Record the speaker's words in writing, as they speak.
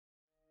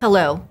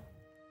Hello,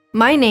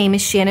 my name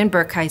is Shannon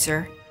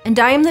Berkheiser, and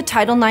I am the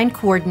Title IX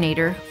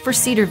Coordinator for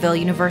Cedarville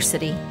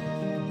University.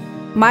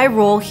 My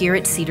role here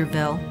at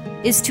Cedarville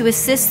is to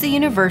assist the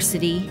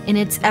university in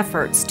its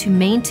efforts to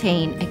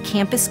maintain a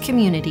campus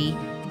community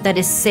that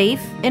is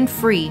safe and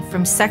free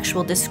from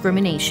sexual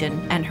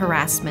discrimination and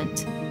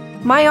harassment.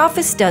 My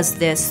office does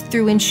this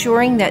through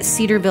ensuring that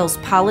Cedarville's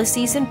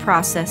policies and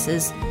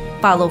processes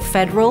follow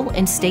federal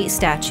and state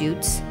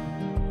statutes,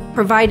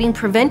 providing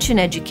prevention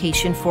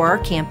education for our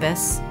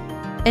campus,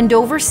 and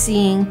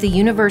overseeing the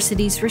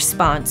university's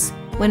response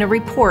when a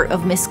report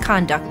of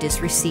misconduct is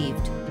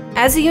received.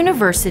 As a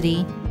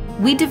university,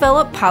 we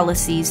develop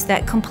policies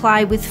that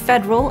comply with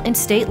federal and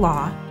state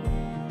law,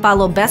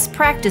 follow best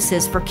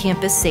practices for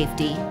campus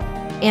safety,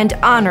 and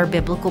honor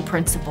biblical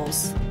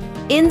principles.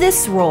 In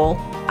this role,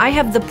 I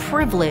have the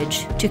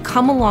privilege to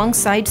come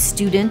alongside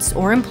students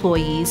or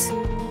employees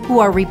who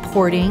are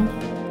reporting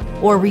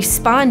or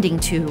responding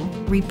to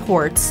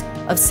reports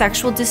of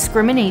sexual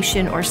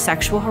discrimination or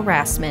sexual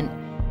harassment,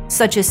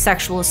 such as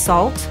sexual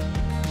assault,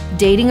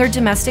 dating or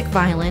domestic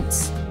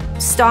violence,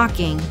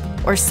 stalking,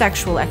 or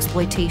sexual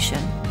exploitation.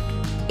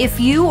 If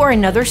you or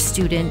another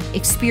student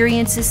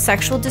experiences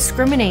sexual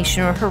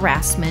discrimination or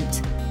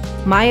harassment,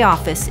 my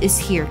office is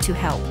here to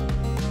help.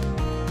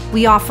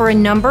 We offer a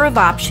number of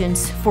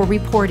options for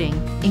reporting,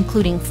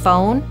 including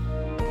phone,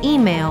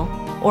 email,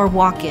 or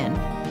walk-in.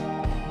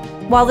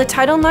 While the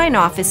Title IX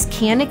office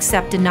can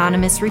accept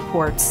anonymous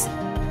reports,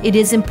 it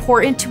is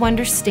important to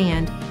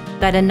understand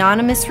that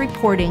anonymous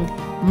reporting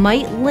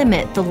might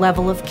limit the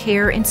level of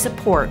care and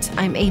support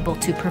I'm able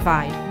to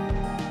provide.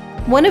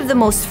 One of the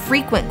most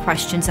frequent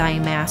questions I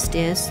am asked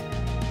is,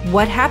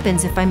 what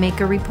happens if I make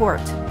a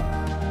report?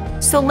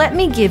 So let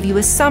me give you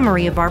a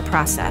summary of our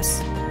process.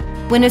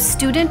 When a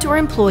student or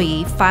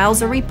employee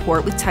files a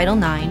report with Title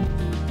IX,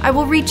 I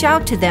will reach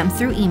out to them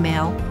through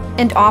email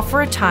and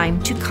offer a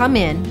time to come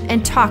in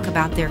and talk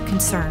about their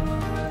concern.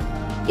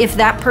 If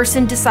that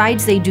person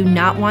decides they do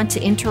not want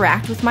to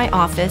interact with my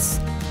office,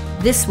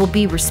 this will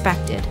be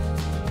respected.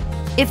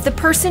 If the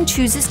person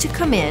chooses to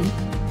come in,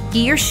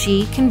 he or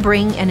she can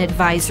bring an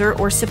advisor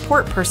or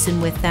support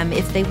person with them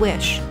if they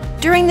wish.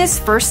 During this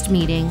first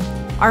meeting,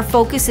 our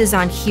focus is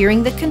on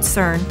hearing the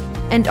concern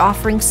and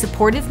offering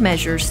supportive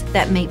measures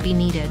that may be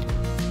needed.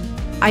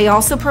 I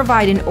also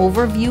provide an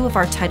overview of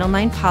our Title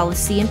IX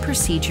policy and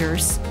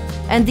procedures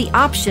and the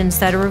options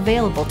that are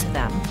available to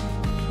them.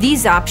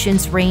 These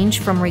options range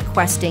from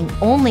requesting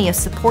only a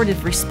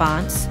supportive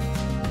response,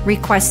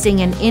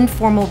 requesting an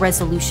informal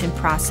resolution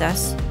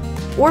process,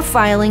 or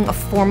filing a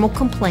formal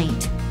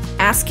complaint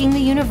asking the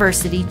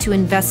university to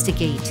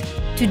investigate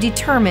to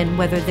determine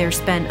whether there's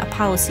been a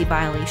policy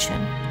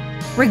violation.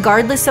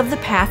 Regardless of the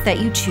path that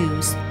you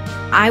choose,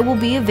 I will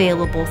be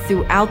available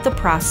throughout the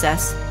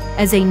process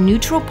as a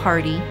neutral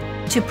party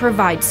to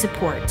provide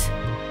support.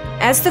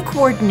 As the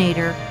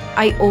coordinator,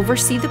 I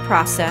oversee the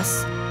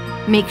process,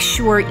 make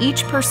sure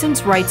each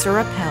person's rights are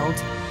upheld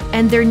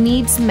and their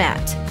needs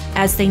met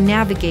as they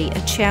navigate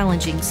a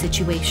challenging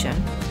situation.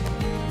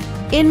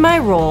 In my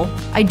role,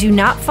 I do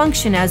not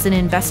function as an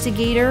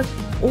investigator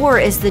or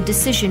as the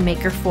decision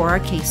maker for our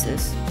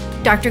cases.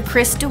 Dr.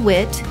 Chris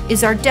DeWitt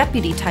is our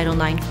Deputy Title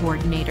IX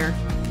Coordinator.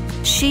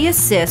 She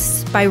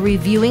assists by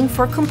reviewing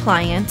for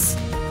compliance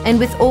and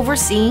with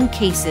overseeing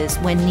cases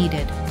when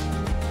needed.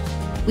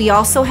 We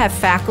also have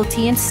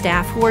faculty and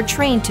staff who are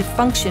trained to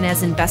function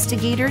as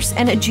investigators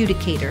and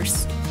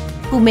adjudicators,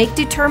 who make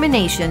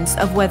determinations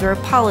of whether a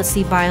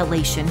policy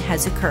violation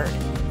has occurred.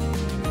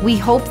 We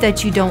hope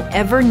that you don't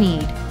ever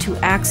need to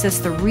access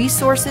the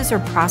resources or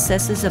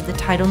processes of the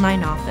Title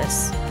IX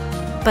office.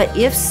 But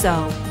if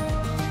so,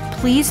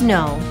 please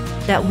know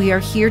that we are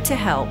here to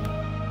help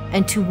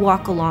and to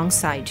walk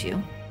alongside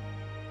you.